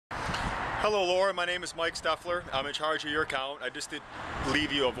Hello Laura, my name is Mike Steffler. I'm in charge of your account. I just did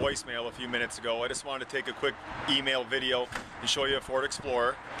leave you a voicemail a few minutes ago. I just wanted to take a quick email video and show you a Ford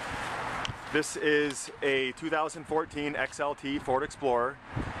Explorer. This is a 2014 XLT Ford Explorer.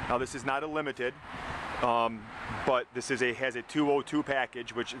 Now this is not a limited, but this is has a 202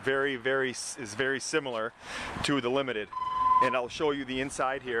 package, which is very similar to the limited. And I'll show you the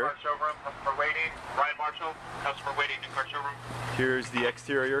inside here. Car showroom, customer waiting. Ryan Marshall, customer waiting in car showroom. Here's the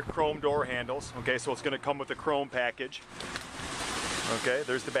exterior, chrome door handles. Okay, so it's going to come with a chrome package. Okay,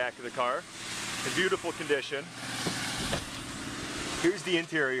 there's the back of the car. In beautiful condition. Here's the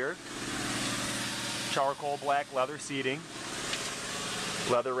interior. Charcoal black leather seating.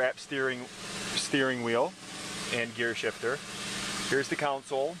 Leather wrapped steering wheel and gear shifter. Here's the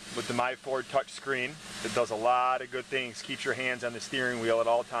console with the My Ford touch screen. It does a lot of good things. Keeps your hands on the steering wheel at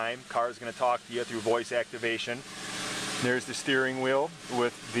all time. Car is going to talk to you through voice activation. There's the steering wheel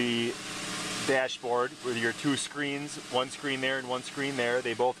with the dashboard with your two screens, one screen there and one screen there.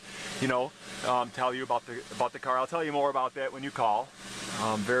 They both, tell you about the car. I'll tell you more about that when you call.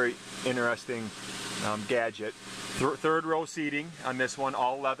 Very interesting gadget. Third row seating on this one,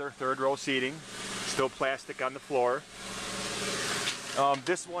 all leather third row seating. Still plastic on the floor.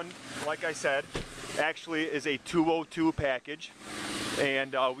 This one, like I said, actually is a 202 package,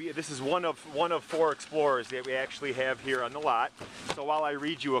 and this is one of 4 Explorers that we actually have here on the lot. So while I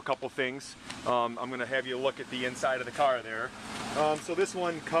read you a couple things, I'm going to have you look at the inside of the car there. So this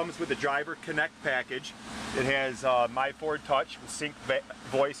one comes with the Driver Connect package. It has My Ford Touch with sync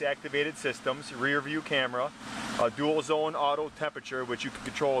voice activated systems, rear view camera, a dual zone auto temperature, which you can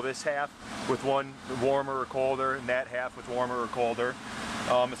control this half with one warmer or colder and that half with warmer or colder.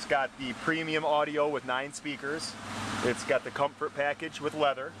 It's got the premium audio with 9 speakers. It's got the comfort package with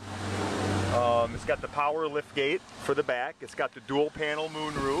leather. It's got the power lift gate for the back. It's got the dual panel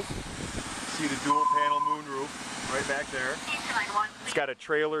moonroof. See the dual panel moonroof right back there. It's got a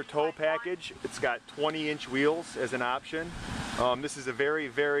trailer tow package. It's got 20-inch wheels as an option. This is a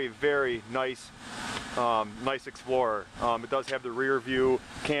very nice Explorer. It does have the rear view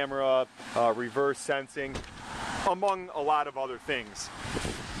camera, reverse sensing, among a lot of other things.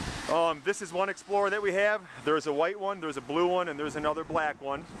 This is one Explorer that we have. There's a white one, there's a blue one, and there's another black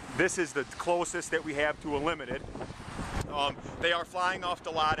one. This is the closest that we have to a limited. They are flying off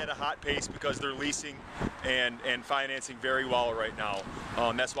the lot at a hot pace because they're leasing and financing very well right now.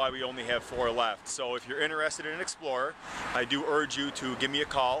 That's why we only have 4 left. So if you're interested in an Explorer, I do urge you to give me a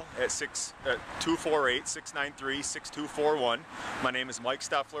call at 248-693-6241. My name is Mike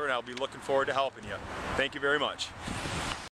Steffler, and I'll be looking forward to helping you. Thank you very much.